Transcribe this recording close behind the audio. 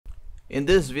In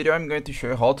this video I'm going to show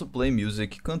you how to play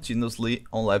music continuously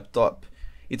on laptop.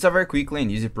 It's a very quick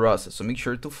and easy process, so make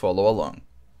sure to follow along.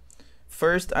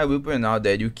 First, I will point out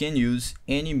that you can use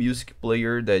any music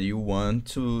player that you want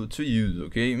to use,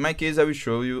 okay? In my case, I will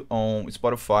show you on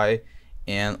Spotify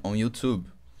and on YouTube.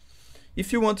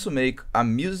 If you want to make a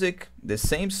music, the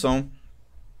same song,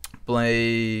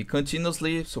 play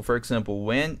continuously, so for example,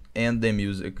 when and the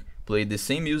music play the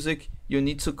same music, you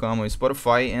need to come on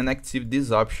Spotify and activate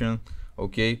this option,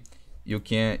 okay?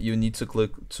 You need to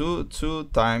click two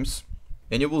times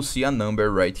and you will see a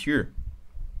number right here.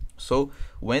 So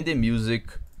when the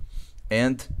music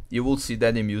ends, you will see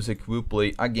that the music will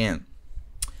play again.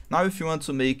 Now if you want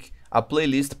to make a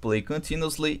playlist play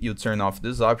continuously, you turn off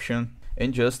this option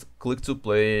and just click to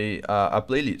play a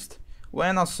playlist.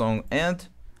 When a song ends,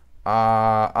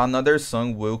 another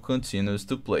song will continue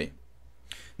to play.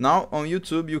 Now on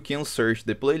YouTube you can search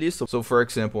the playlist, so for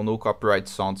example no copyright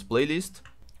sounds playlist,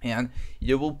 and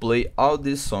you will play all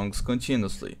these songs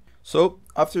continuously. So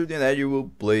after that you will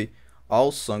play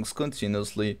all songs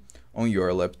continuously on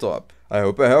your laptop. I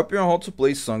hope I helped you on how to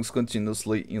play songs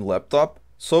continuously in laptop.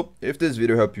 So if this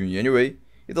video helped you in any way,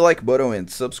 hit the like button and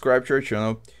subscribe to our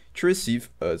channel to receive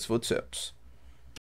useful tips.